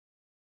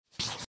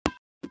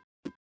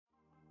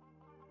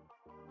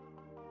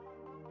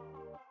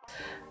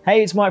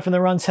Hey, it's Mike from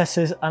the Run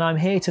Testers, and I'm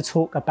here to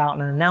talk about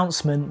an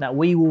announcement that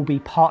we will be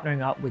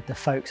partnering up with the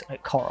folks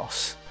at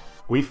Coros.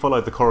 We've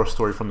followed the Coros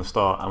story from the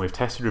start, and we've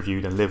tested,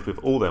 reviewed and lived with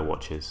all their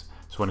watches.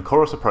 So when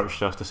Coros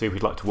approached us to see if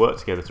we'd like to work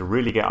together to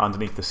really get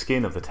underneath the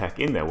skin of the tech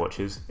in their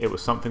watches, it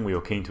was something we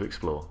were keen to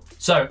explore.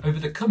 So over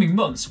the coming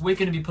months, we're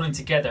going to be putting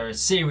together a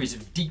series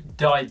of deep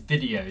dive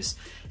videos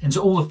into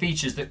all the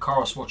features that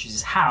Coros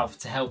watches have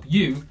to help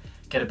you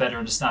get a better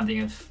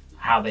understanding of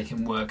how they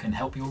can work and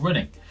help your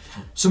running.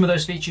 Some of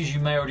those features you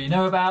may already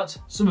know about,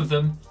 some of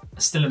them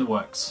are still in the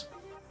works.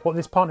 What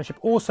this partnership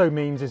also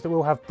means is that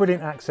we'll have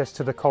brilliant access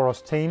to the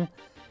Coros team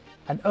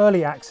and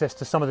early access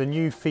to some of the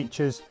new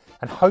features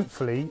and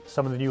hopefully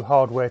some of the new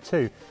hardware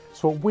too.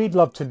 So what we'd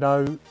love to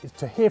know is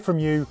to hear from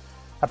you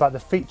about the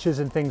features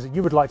and things that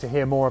you would like to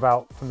hear more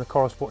about from the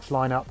Coros watch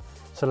lineup.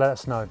 So let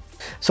us know.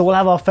 So we'll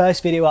have our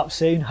first video up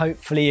soon.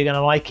 Hopefully you're going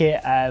to like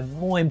it.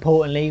 More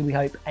importantly, we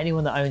hope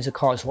anyone that owns a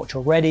Coros watch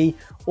already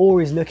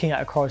or is looking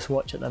at a Coros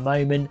watch at the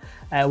moment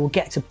will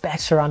get to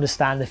better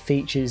understand the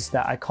features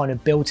that are kind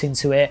of built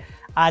into it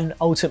and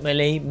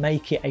ultimately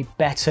make it a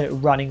better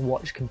running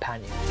watch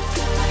companion.